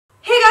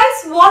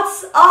guys,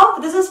 what's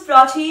up? This is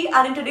Prachi,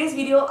 and in today's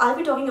video I'll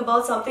be talking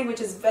about something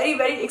which is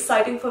very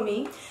exciting for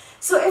me.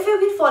 So if you've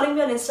been following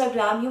me on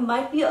Instagram, you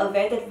might be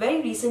aware that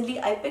very recently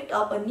I picked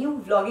up a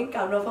new vlogging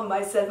camera for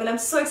myself, and I'm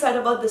so excited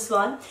about this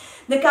one.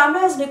 The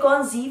camera is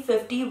Nikon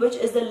Z50, which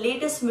is the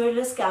latest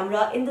mirrorless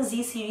camera in the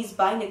Z series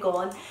by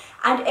Nikon.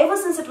 And ever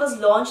since it was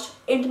launched,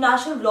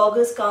 international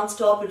vloggers can't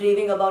stop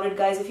raving about it,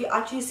 guys. If you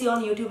actually see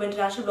on YouTube,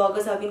 international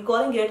vloggers have been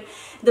calling it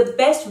the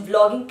best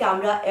vlogging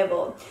camera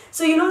ever.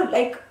 So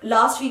like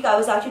last week I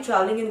was actually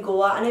traveling in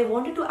Goa and I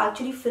wanted to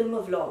actually film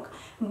a vlog.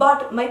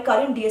 But my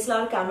current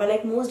DSLR camera,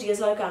 like most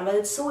DSLR cameras,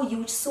 it's so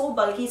huge, so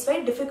bulky, it's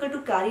very difficult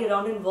to carry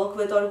around and work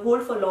with or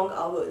hold for long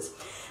hours.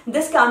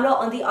 This camera,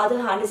 on the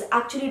other hand, is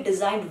actually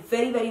designed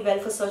very well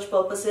for such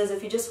purposes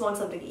if you just want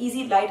something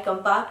easy, light,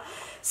 compact.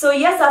 So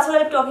yes, that's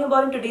what I'm talking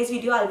about in today's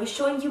video. I'll be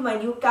showing you my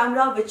new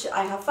camera, which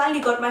I have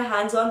finally got my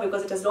hands on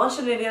because it has launched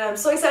in India and I'm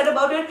so excited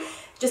about it.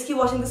 Just keep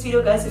watching this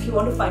video, guys, if you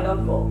want to find out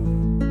more.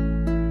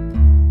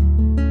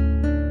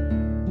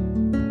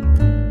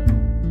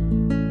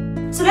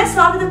 So let's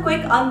start with a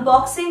quick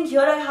unboxing.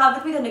 Here I have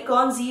with me the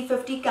Nikon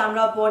Z50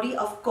 camera body,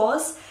 of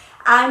course,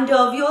 and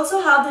we also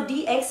have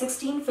the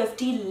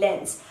DX1650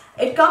 lens.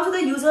 It comes with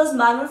a user's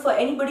manual for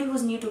anybody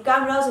who's new to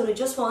cameras or who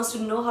just wants to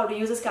know how to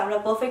use this camera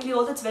perfectly.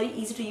 Also, it's very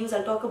easy to use.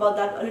 I'll talk about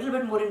that a little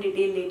bit more in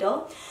detail later.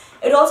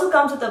 It also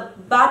comes with a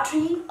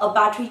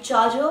battery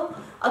charger,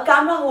 a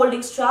camera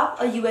holding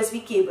strap, a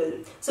USB cable.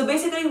 So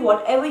basically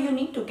whatever you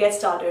need to get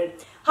started.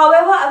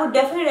 However, I would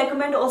definitely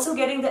recommend also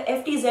getting the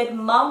FTZ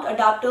mount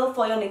adapter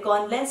for your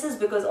Nikon lenses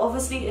because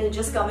obviously it'll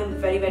just come in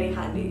very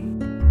handy.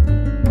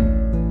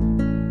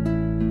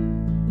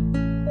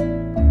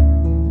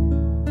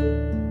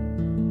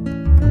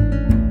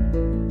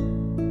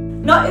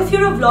 Now, if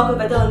you're a vlogger,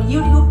 whether on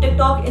YouTube,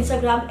 TikTok,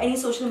 Instagram, any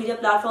social media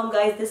platform,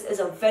 guys, this is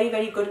a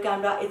very good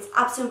camera. It's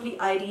absolutely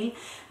ideal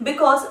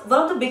because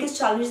one of the biggest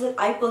challenges that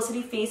I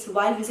personally face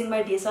while using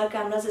my DSLR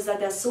cameras is that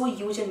they're so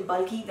huge and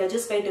bulky, they're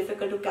just very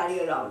difficult to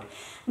carry around.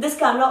 This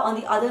camera, on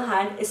the other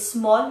hand, is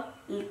small,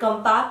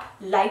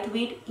 compact,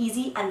 lightweight,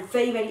 easy and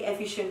very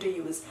efficient to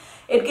use.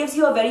 It gives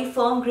you a very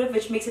firm grip,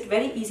 which makes it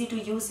very easy to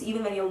use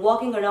even when you're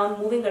walking around,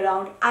 moving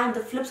around, and the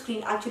flip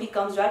screen actually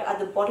comes right at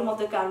the bottom of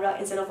the camera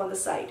instead of on the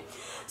side.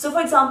 So for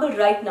example,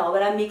 right now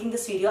when I'm making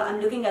this video, I'm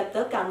looking at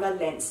the camera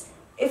lens.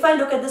 If I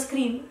look at the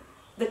screen,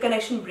 the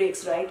connection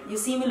breaks, right? You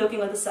see me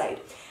looking at the side.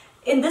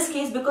 In this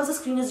case, because the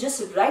screen is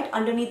just right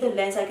underneath the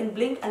lens, I can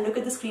blink and look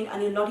at the screen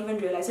and you'll not even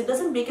realize. It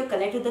doesn't break your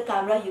connect with the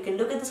camera. You can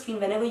look at the screen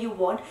whenever you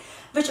want,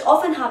 which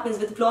often happens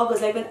with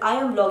vloggers. Like when I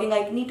am vlogging,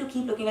 I need to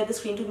keep looking at the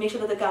screen to make sure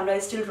that the camera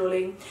is still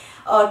rolling,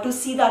 to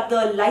see that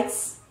the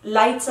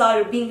lights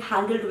are being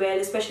handled well,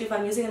 especially if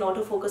I'm using an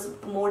autofocus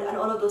mode and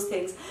all of those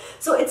things.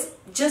 So it's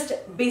just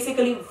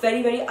basically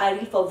very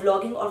ideal for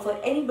vlogging or for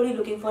anybody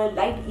looking for a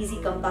light, easy,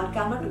 compact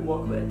camera to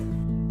work with.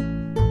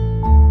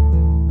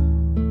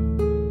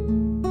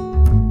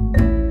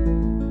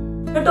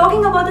 Now,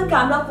 talking about the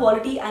camera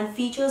quality and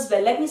features,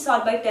 well, let me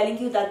start by telling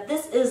you that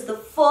this is the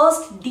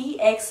first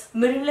DX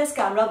mirrorless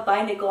camera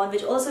by Nikon,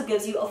 which also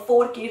gives you a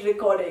 4K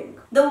recording.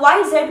 The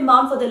wide Z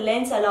mount for the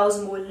lens allows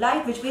more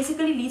light, which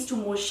basically leads to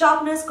more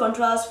sharpness,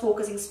 contrast,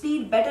 focusing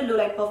speed, better low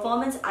light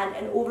performance, and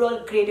an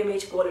overall great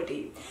image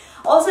quality.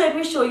 Also, let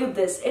me show you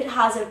this. It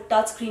has a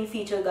touchscreen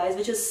feature, guys,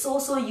 which is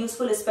so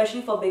useful,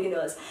 especially for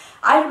beginners.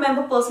 I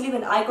remember personally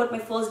when I got my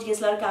first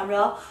DSLR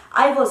camera,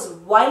 I was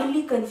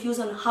wildly confused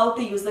on how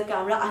to use the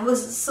camera. I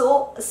was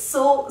so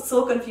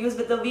confused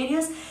with the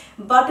various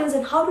buttons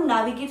and how to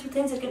navigate through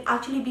things. It can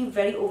actually be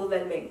very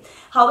overwhelming.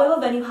 However,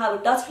 when you have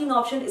a touchscreen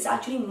option, it's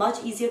actually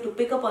much easier to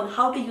pick up on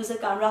how to use the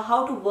camera,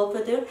 how to work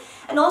with it.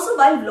 And also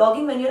while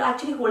vlogging, when you're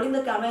actually holding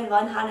the camera in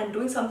one hand and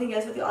doing something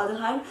else with the other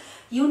hand,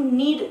 you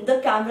need the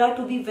camera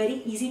to be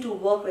very easy to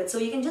work with. So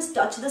you can just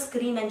touch the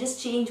screen and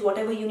just change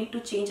whatever you need to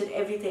change and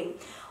everything.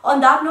 On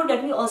that note,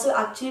 let me also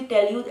actually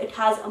tell you that it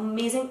has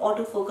amazing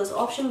autofocus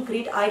option,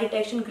 great eye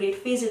detection, great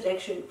face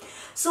detection.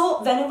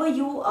 So whenever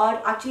you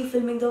are actually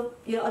filming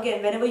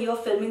whenever you're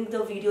filming the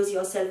videos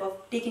yourself or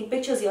taking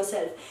pictures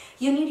yourself,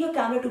 you need your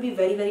camera to be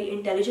very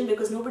intelligent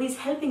because nobody's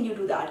helping you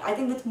do that. I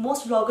think with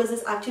most vloggers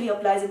this actually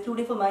applies,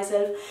 including for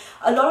myself.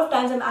 A lot of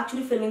times I'm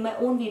actually filming my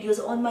own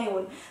videos on my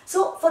own.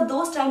 So for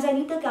those times I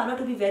need the camera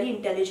to be very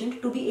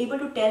intelligent, to be able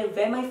to tell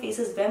where my face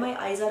is, where my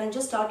eyes are, and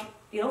just start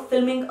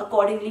filming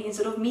accordingly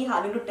instead of me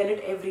having to tell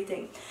it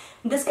everything.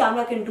 This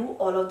camera can do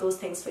all of those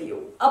things for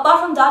you.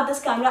 Apart from that,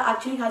 this camera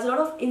actually has a lot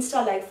of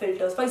Insta-like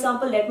filters. For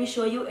example, let me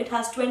show you. It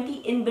has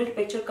 20 inbuilt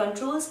picture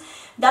controls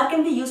that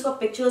can be used for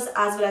pictures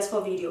as well as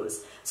for videos.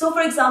 So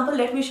for example,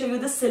 let me show you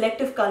the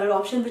selective color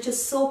option, which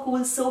is so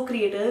cool, so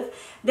creative.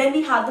 Then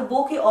we have the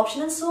bokeh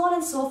option and so on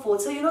and so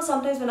forth. So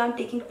sometimes when I'm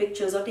taking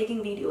pictures or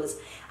taking videos,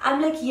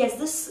 I'm like, yes,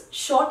 this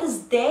shot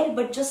is there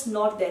but just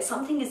not there.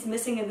 Something is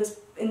missing in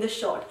this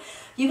shot.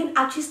 You can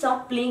actually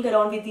start playing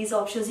around with these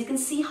options. You can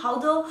see how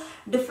the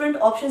different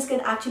options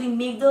can actually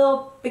make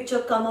the picture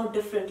come out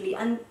differently.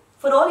 And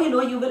For all you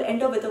know, you will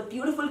end up with a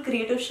beautiful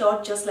creative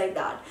shot just like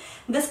that.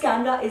 This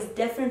camera is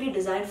definitely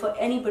designed for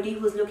anybody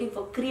who's looking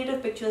for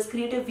creative pictures,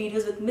 creative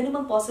videos with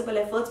minimum possible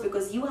efforts,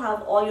 because you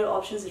have all your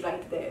options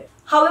right there.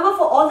 However,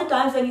 for all the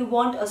times when you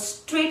want a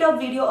straight up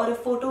video or a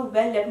photo,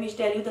 well, let me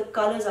tell you, the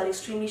colors are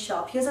extremely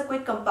sharp. Here's a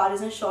quick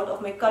comparison shot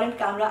of my current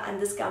camera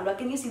and this camera.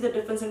 Can you see the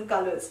difference in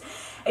colors?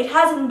 It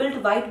has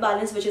inbuilt white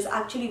balance, which is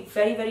actually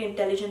very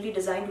intelligently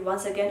designed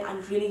once again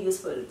and really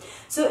useful.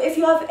 So if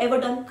you have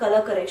ever done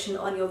color correction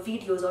on your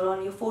videos or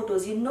on your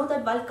photos, you know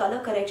that while color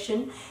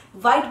correction,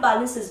 white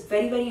balance is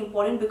very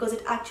important, because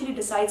it actually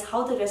decides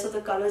how the rest of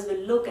the colors will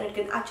look, and it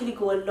can actually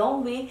go a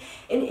long way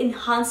in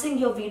enhancing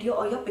your video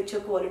or your picture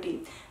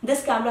quality.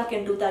 This camera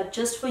can do that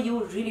just for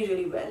you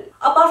really well.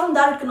 Apart from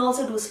that, it can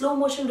also do slow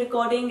motion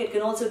recording, it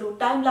can also do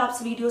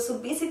time-lapse videos. So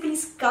basically,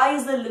 sky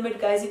is the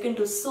limit, guys. You can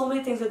do so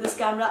many things with this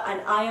camera,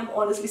 and I am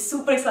honestly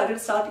super excited to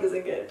start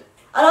using it.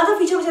 Another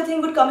feature which I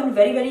think would come in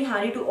very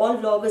handy to all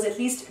vloggers, at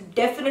least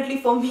definitely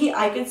for me,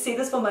 I can say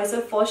this for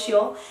myself for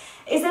sure,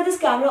 is that this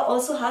camera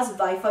also has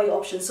Wi-Fi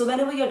options. So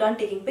whenever you're done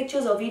taking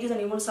pictures or videos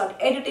and you want to start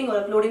editing or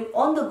uploading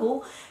on the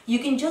go, you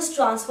can just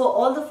transfer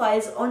all the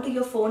files onto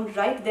your phone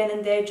right then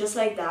and there, just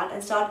like that,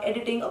 and start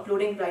editing,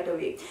 uploading right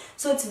away.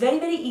 So it's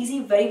very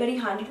easy, very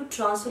handy to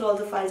transfer all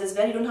the files as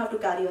well. You don't have to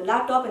carry your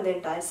laptop and the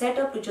entire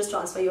setup to just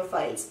transfer your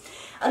files.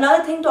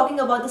 Another thing, talking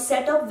about the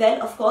setup,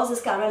 well, of course,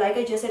 this camera, like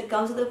I just said,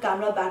 comes with a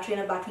camera battery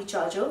and a battery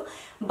charger.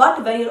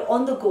 But when you're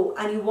on the go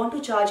and you want to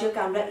charge your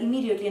camera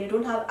immediately and you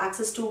don't have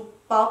access to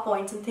power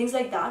points and things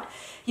like that,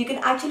 you can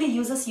actually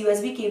use this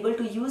USB cable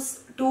to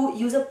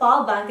use a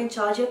power bank and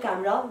charge your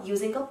camera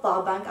using a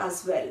power bank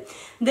as well.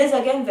 This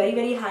again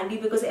very handy,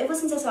 because ever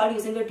since I started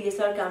using the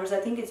DSLR cameras, I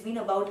think it's been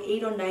about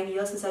 8 or 9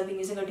 years since I've been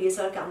using a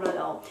DSLR camera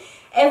now.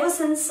 Ever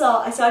since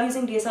I started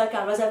using DSLR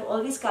cameras, I've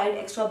always carried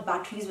extra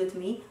batteries with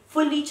me,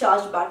 fully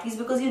charged batteries,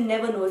 because you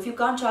never know, if you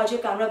can't charge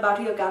your camera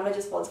battery, your camera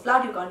just falls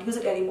flat, you can't use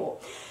it anymore.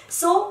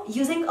 So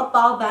using a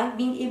power bank,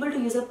 being able to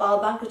use a power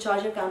bank to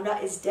charge your camera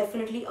is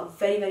definitely a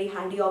very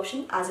handy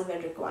option as and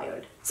when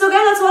required. So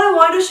guys, that's what I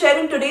wanted to share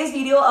in today's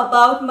video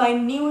about my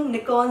new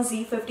Nikon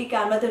Z50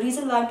 camera. The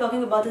reason why I'm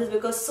talking about this is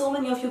because so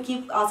many of you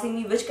keep asking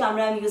me which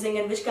camera I'm using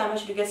and which camera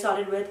should you get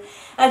started with.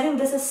 I think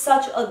this is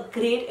such a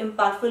great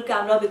impactful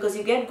camera, because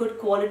you get good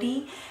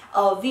quality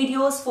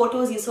videos,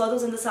 photos. You saw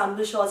those in the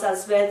sample shots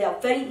as well. They are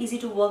very easy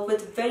to work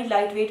with, very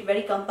lightweight,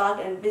 very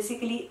compact, and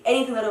basically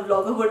anything that a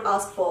vlogger would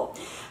ask for.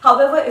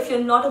 However, if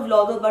you're not a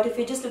vlogger, but if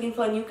you're just looking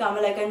for a new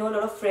camera, like I know a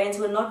lot of friends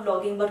who are not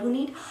vlogging but who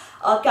need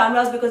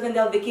cameras because when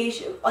they're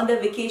on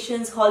their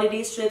vacations,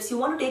 holiday trips, you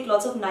want to take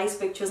lots of nice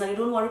pictures and you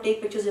don't want to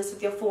take pictures just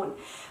with your phone.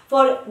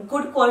 For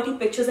good quality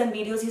pictures and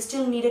videos, you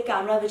still need a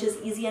camera which is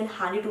easy and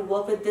handy to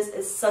work with. This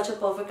is such a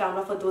perfect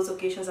camera for those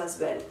occasions as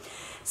well.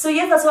 So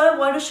yes, that's what I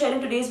wanted to share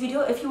in today's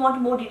video. If you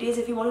want more details,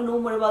 if you want to know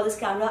more about this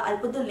camera, I'll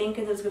put the link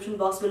in the description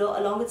box below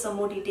along with some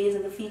more details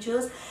and the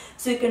features,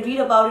 so you can read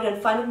about it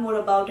and find out more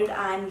about it.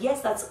 And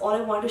yes, that's all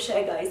I wanted to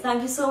share, guys.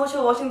 Thank you so much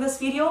for watching this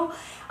video.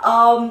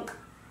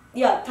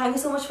 Yeah, thank you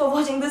so much for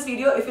watching this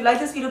video. If you like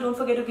this video, don't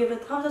forget to give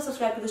it a thumbs up,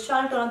 subscribe to this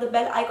channel, turn on the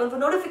bell icon for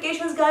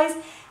notifications, guys,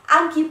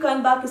 and keep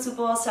coming back to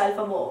Super Style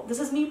for more. This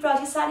is me,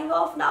 Prachi, signing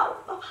off now.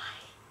 Bye-bye.